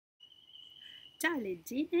Ciao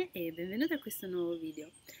leggine e benvenuta a questo nuovo video.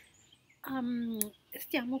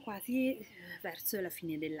 Stiamo quasi verso la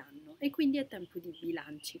fine dell'anno e quindi è tempo di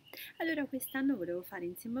bilanci. Allora quest'anno volevo fare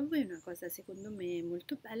insieme a voi una cosa secondo me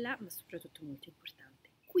molto bella ma soprattutto molto importante.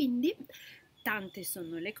 Quindi tante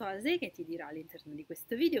sono le cose che ti dirò all'interno di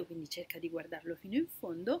questo video, quindi cerca di guardarlo fino in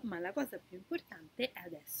fondo, ma la cosa più importante è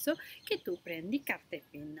adesso che tu prendi carta e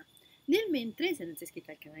penna. Nel mentre, se non sei iscritto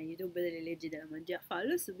al canale YouTube delle Leggi della Magia,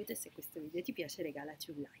 fallo subito e se questo video ti piace regalaci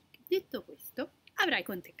un like. Detto questo, avrai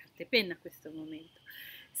con te carta e penna a questo momento.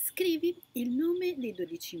 Scrivi il nome dei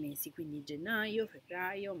 12 mesi, quindi gennaio,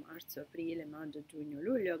 febbraio, marzo, aprile, maggio, giugno,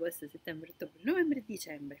 luglio, agosto, settembre, ottobre, novembre e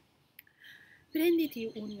dicembre.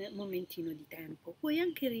 Prenditi un momentino di tempo, puoi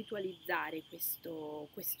anche ritualizzare questo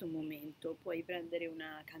momento, puoi prendere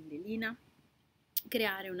una candelina,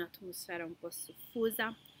 creare un'atmosfera un po'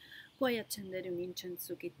 soffusa, puoi accendere un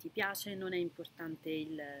incenso che ti piace, non è importante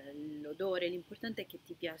l'odore, l'importante è che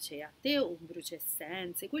ti piace a te o un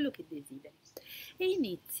bruciessenze, quello che desideri. E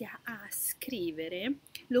inizia a scrivere,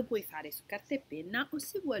 lo puoi fare su carta e penna o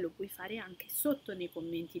se vuoi lo puoi fare anche sotto nei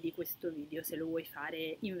commenti di questo video, se lo vuoi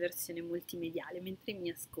fare in versione multimediale mentre mi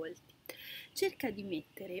ascolti. Cerca di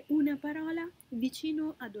mettere una parola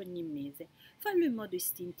vicino ad ogni mese, fallo in modo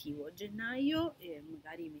istintivo, gennaio,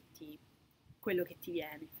 magari metti quello che ti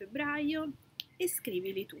viene, febbraio e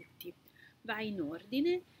scrivili tutti, vai in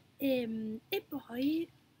ordine e poi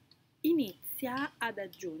inizia ad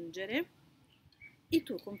aggiungere il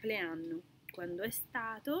tuo compleanno, quando è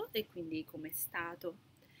stato e quindi come è stato,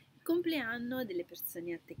 il compleanno delle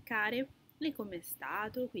persone a te care e come è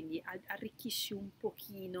stato, quindi arricchisci un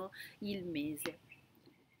pochino il mese.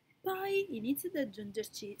 Poi inizi ad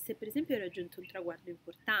aggiungerci, se per esempio hai raggiunto un traguardo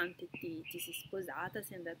importante, ti sei sposata,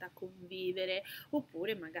 sei andata a convivere,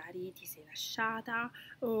 oppure magari ti sei lasciata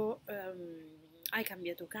o hai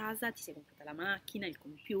cambiato casa, ti sei comprata la macchina, il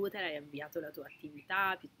computer, hai avviato la tua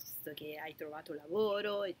attività, piuttosto che hai trovato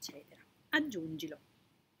lavoro, eccetera. Aggiungilo.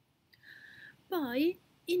 Poi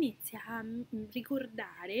inizia a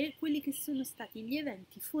ricordare quelli che sono stati gli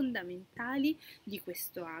eventi fondamentali di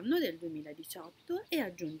questo anno, del 2018, e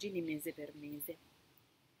aggiungili mese per mese.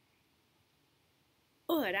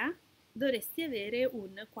 Ora dovresti avere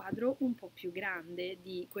un quadro un po' più grande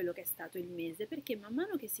di quello che è stato il mese, perché man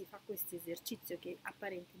mano che si fa questo esercizio, che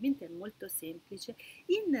apparentemente è molto semplice,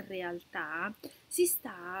 in realtà si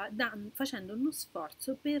sta facendo uno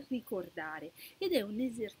sforzo per ricordare ed è un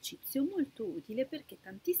esercizio molto utile perché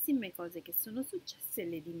tantissime cose che sono successe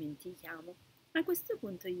le dimentichiamo. A questo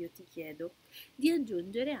punto io ti chiedo di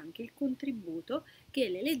aggiungere anche il contributo che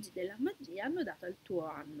le leggi della magia hanno dato al tuo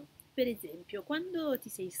anno. Per esempio, quando ti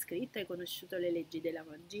sei iscritto e hai conosciuto le leggi della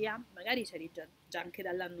magia, magari c'eri già anche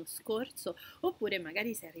dall'anno scorso, oppure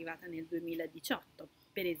magari sei arrivata nel 2018,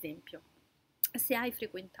 per esempio. Se hai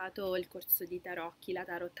frequentato il corso di tarocchi, la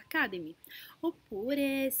Tarot Academy,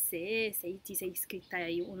 oppure se ti sei iscritta a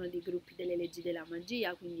uno dei gruppi delle leggi della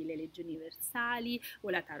magia, quindi le leggi universali, o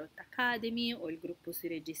la Tarot Academy, o il gruppo sui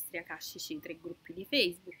registri akashici, i 3 gruppi di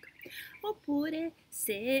Facebook. Oppure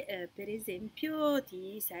se per esempio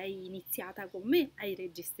ti sei iniziata con me ai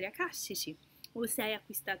registri akashici o se hai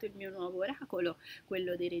acquistato il mio nuovo oracolo,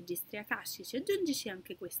 quello dei registri akashici, aggiungici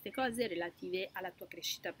anche queste cose relative alla tua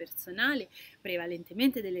crescita personale,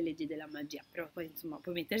 prevalentemente delle leggi della magia, però poi insomma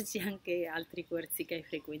puoi metterci anche altri corsi che hai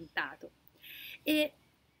frequentato. E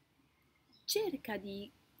cerca di,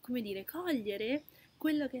 come dire, cogliere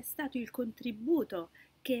quello che è stato il contributo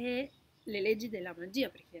che le leggi della magia,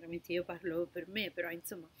 perché chiaramente io parlo per me, però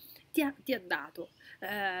insomma ti ha dato, ti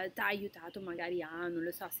ha aiutato magari a, non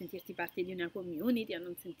lo so, a sentirti parte di una community, a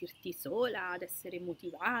non sentirti sola, ad essere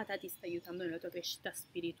motivata, ti sta aiutando nella tua crescita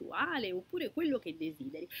spirituale, oppure quello che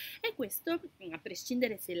desideri. E questo, a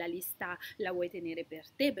prescindere se la lista la vuoi tenere per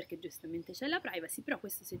te, perché giustamente c'è la privacy, però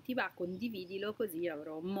questo se ti va condividilo così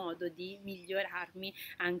avrò modo di migliorarmi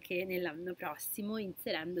anche nell'anno prossimo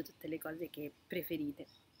inserendo tutte le cose che preferite.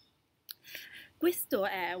 Questo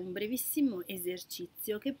è un brevissimo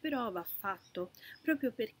esercizio che però va fatto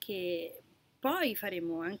proprio perché poi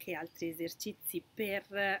faremo anche altri esercizi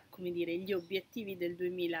per, come dire, gli obiettivi del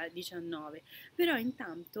 2019, però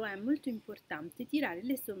intanto è molto importante tirare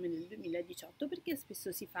le somme del 2018 perché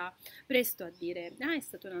spesso si fa presto a dire ah è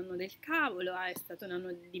stato un anno del cavolo, ah è stato un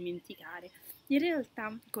anno da dimenticare. In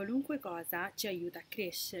realtà qualunque cosa ci aiuta a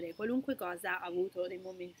crescere, qualunque cosa ha avuto dei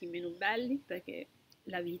momenti meno belli perché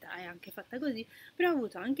la vita è anche fatta così, però ho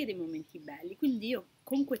avuto anche dei momenti belli, quindi io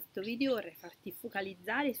con questo video vorrei farti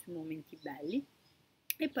focalizzare sui momenti belli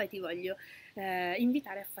e poi ti voglio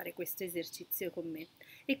invitare a fare questo esercizio con me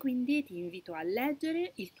e quindi ti invito a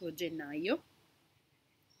leggere il tuo gennaio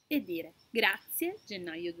e dire grazie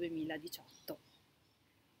gennaio 2018.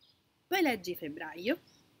 Poi leggi febbraio.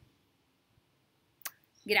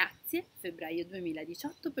 Grazie febbraio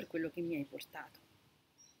 2018 per quello che mi hai portato.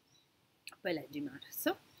 Poi leggi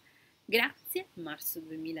marzo. Grazie marzo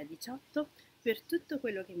 2018 per tutto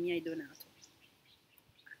quello che mi hai donato.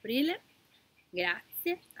 Aprile.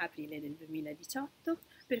 Grazie aprile del 2018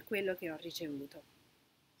 per quello che ho ricevuto.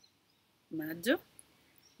 Maggio.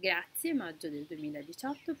 Grazie maggio del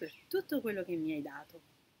 2018 per tutto quello che mi hai dato.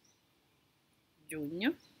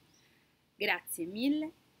 Giugno. Grazie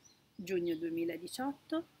mille giugno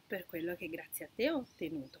 2018 per quello che grazie a te ho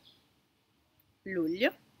ottenuto.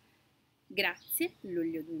 Luglio. Grazie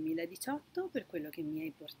luglio 2018 per quello che mi hai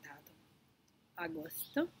portato.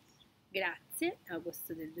 Agosto. Grazie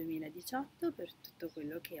agosto del 2018 per tutto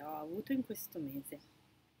quello che ho avuto in questo mese.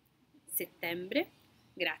 Settembre.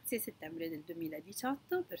 Grazie settembre del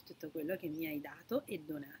 2018 per tutto quello che mi hai dato e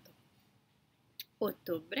donato.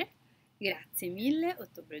 Ottobre. Grazie mille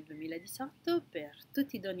ottobre 2018 per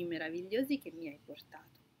tutti i doni meravigliosi che mi hai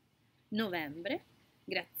portato. Novembre.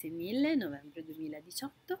 Grazie mille novembre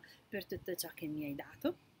 2018 per tutto ciò che mi hai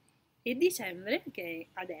dato. E dicembre, che è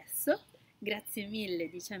adesso, grazie mille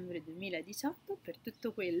dicembre 2018 per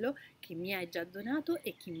tutto quello che mi hai già donato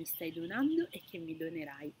e che mi stai donando e che mi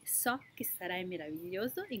donerai. So che sarai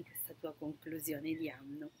meraviglioso in questa tua conclusione di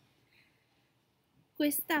anno.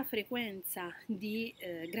 Questa frequenza di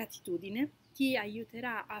gratitudine ti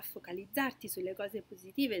aiuterà a focalizzarti sulle cose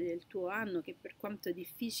positive del tuo anno, che per quanto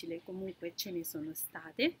difficile comunque ce ne sono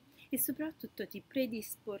state, e soprattutto ti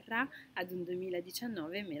predisporrà ad un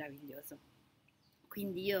 2019 meraviglioso.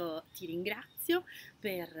 Quindi io ti ringrazio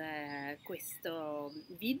per questo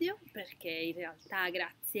video, perché in realtà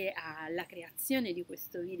grazie alla creazione di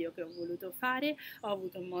questo video che ho voluto fare ho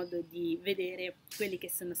avuto modo di vedere quelli che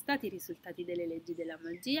sono stati i risultati delle leggi della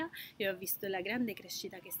magia e ho visto la grande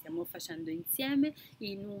crescita che stiamo facendo insieme.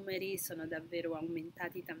 I numeri sono davvero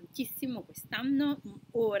aumentati tantissimo quest'anno.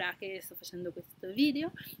 Ora che sto facendo questo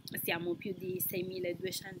video siamo più di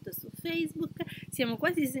 6.200 su Facebook, siamo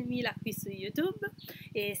quasi 6.000 qui su YouTube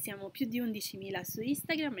e siamo più di 11.000 su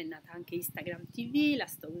Instagram. È nata anche Instagram TV, la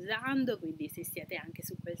sto usando, quindi se siete anche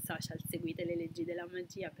su quel social seguite le leggi della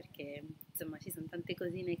magia, perché insomma ci sono tante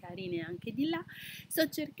cosine carine anche di là. Sto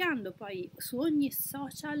cercando poi su ogni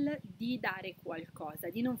social di dare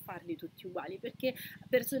qualcosa, di non farli tutti uguali, perché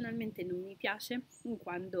personalmente non mi piace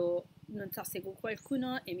quando, non so, seguo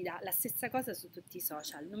qualcuno e mi dà la stessa cosa su tutti i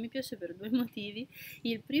social. Non mi piace per due motivi.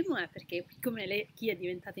 Il primo è perché, come chi è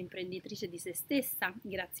diventata imprenditrice di se stessa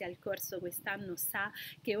grazie al corso quest'anno, sa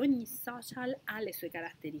che ogni social ha le sue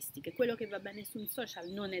caratteristiche. Quello che va bene su un social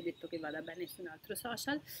non è detto che vada bene su un altro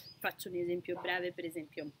social. Faccio un esempio breve: per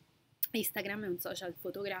esempio Instagram è un social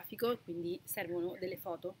fotografico, quindi servono delle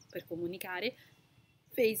foto per comunicare.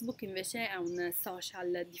 Facebook invece è un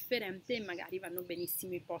social differente e magari vanno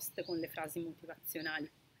benissimo i post con le frasi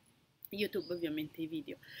motivazionali. YouTube ovviamente i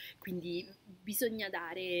video, quindi bisogna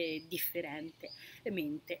dare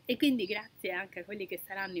differentemente. E quindi grazie anche a quelli che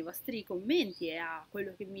saranno i vostri commenti e a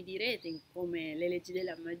quello che mi direte in come le leggi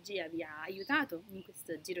della magia vi ha aiutato in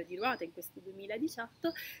questo giro di ruota, in questo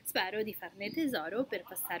 2018, spero di farne tesoro per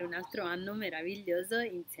passare un altro anno meraviglioso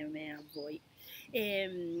insieme a voi.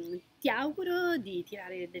 Ti auguro di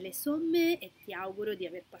tirare delle somme e ti auguro di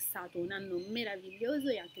aver passato un anno meraviglioso,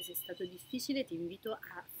 e anche se è stato difficile ti invito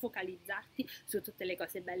a focalizzarti su tutte le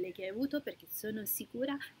cose belle che hai avuto, perché sono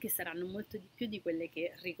sicura che saranno molto di più di quelle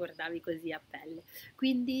che ricordavi così a pelle.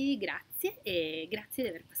 Quindi grazie, e grazie di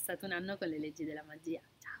aver passato un anno con le leggi della magia.